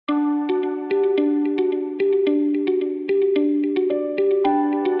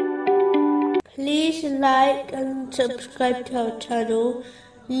like and subscribe to our channel.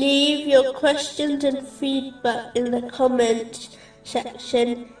 Leave your questions and feedback in the comments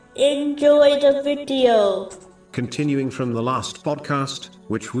section. Enjoy the video. Continuing from the last podcast,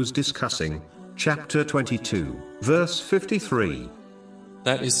 which was discussing chapter 22, verse 53.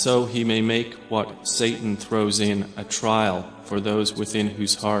 That is so he may make what Satan throws in a trial for those within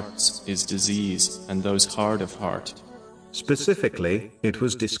whose hearts is disease and those hard of heart. Specifically, it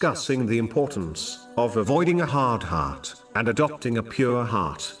was discussing the importance of avoiding a hard heart and adopting a pure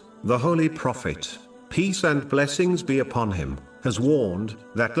heart. The Holy Prophet, peace and blessings be upon him, has warned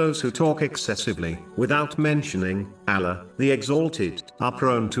that those who talk excessively without mentioning Allah, the Exalted, are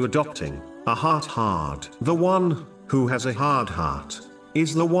prone to adopting a heart hard. The one who has a hard heart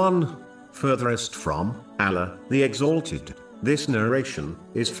is the one furthest from Allah, the Exalted. This narration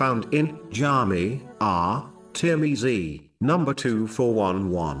is found in Jami Tirmizi, number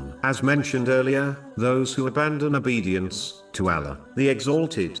 2411. As mentioned earlier, those who abandon obedience to Allah, the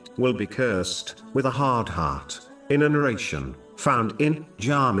Exalted, will be cursed with a hard heart. In a narration found in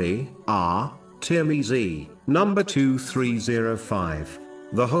Jami Tirmizi, number 2305,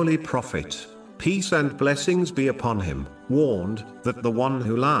 the Holy Prophet, peace and blessings be upon him, warned that the one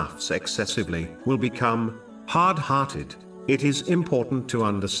who laughs excessively will become hard-hearted. It is important to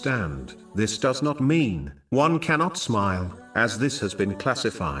understand, this does not mean one cannot smile, as this has been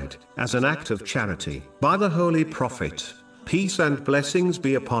classified as an act of charity by the Holy Prophet, peace and blessings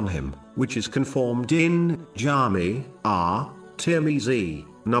be upon him, which is conformed in Jami Tirmizi,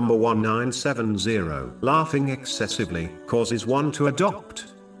 number 1970. Laughing excessively causes one to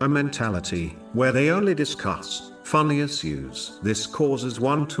adopt a mentality where they only discuss funny issues. This causes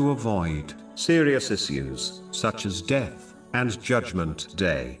one to avoid serious issues such as death and Judgment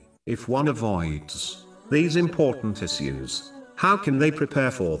Day. If one avoids these important issues, how can they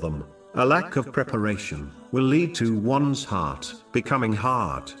prepare for them? A lack of preparation will lead to one's heart becoming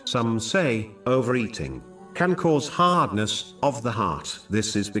hard. Some say overeating can cause hardness of the heart.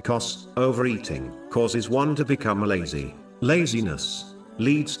 This is because overeating causes one to become lazy. Laziness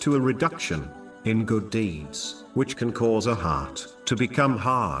leads to a reduction in good deeds, which can cause a heart to become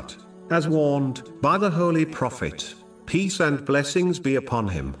hard. As warned by the Holy Prophet, peace and blessings be upon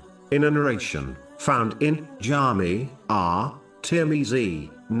him, in a narration found in Jami Tirmizi,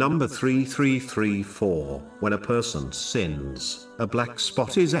 number 3334, when a person sins, a black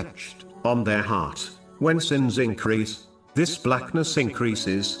spot is etched on their heart. When sins increase, this blackness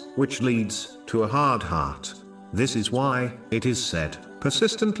increases, which leads to a hard heart. This is why it is said,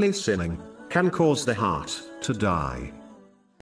 persistently sinning can cause the heart to die.